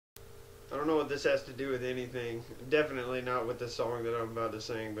I don't know what this has to do with anything. Definitely not with the song that I'm about to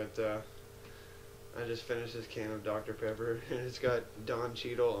sing, but I just finished this can of Dr. Pepper, and it's got Don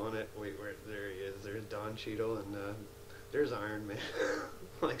Cheadle on it. Wait, there he is. There's Don Cheadle, and there's Iron Man.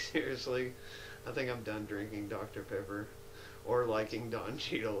 Like, seriously, I think I'm done drinking Dr. Pepper, or liking Don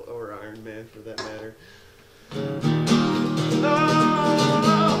Cheadle, or Iron Man for that matter.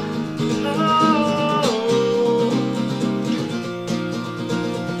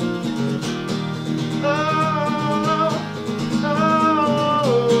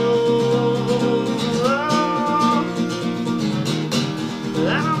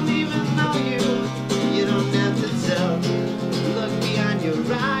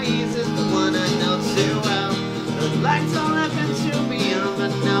 Lights all up into beyond,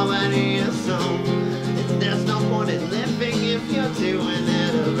 but nobody is home. There's no point in living if you're doing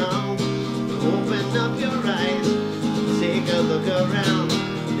it alone. Open up your eyes, take a look around.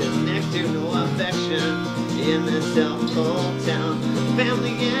 There's next to no affection in this whole town.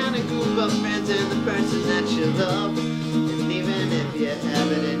 Family and a group of friends and the person that you love. And even if you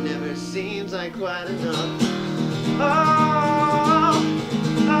have it, it never seems like quite enough. Oh,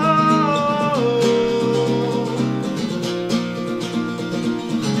 oh.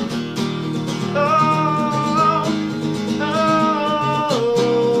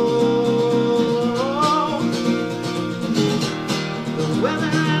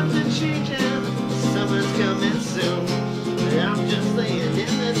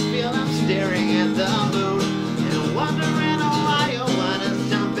 Staring at the moon and wondering why does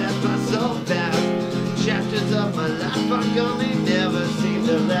time pass by so fast. Chapters of my life are gone, they never seem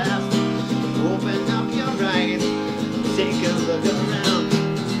to last. Open up your eyes, take a look around.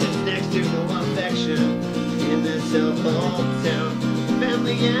 There's next to no affection in this whole town.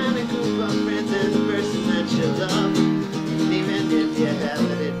 Family and a group of friends and the person that you love. And even if you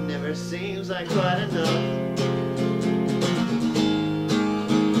have it, it never seems like quite enough.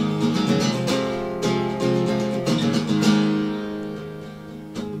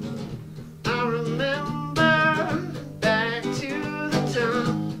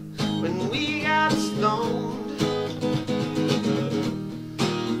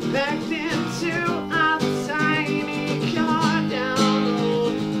 Backed into a tiny car down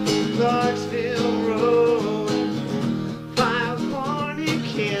old Clarksville Road. 5 horny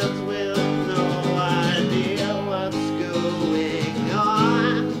kids with no idea what's going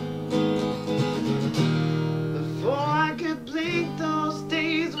on. Before I could blink, those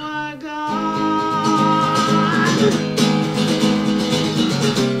days were gone.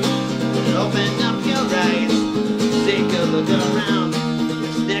 Open up your eyes, take a look around.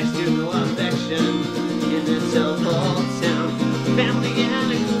 Next to no affection in this whole town. Family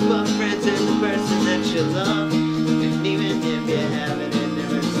and a group of friends and the person that you love. And even if you have it, it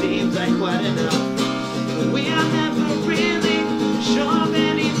never seems like quite enough. But we are never really sure of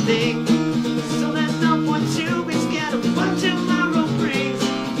anything, so there's no point to be scared of what tomorrow brings.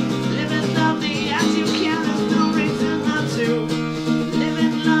 Live as lovely as you can, there's no reason not to. Live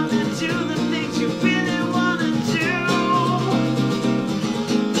in love and do the things you really want to do.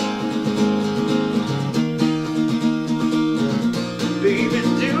 Baby,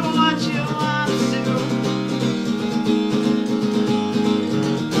 do what you want to.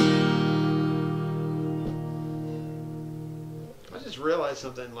 I just realized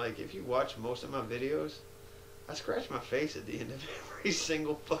something, like, if you watch most of my videos, I scratch my face at the end of every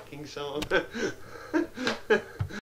single fucking song.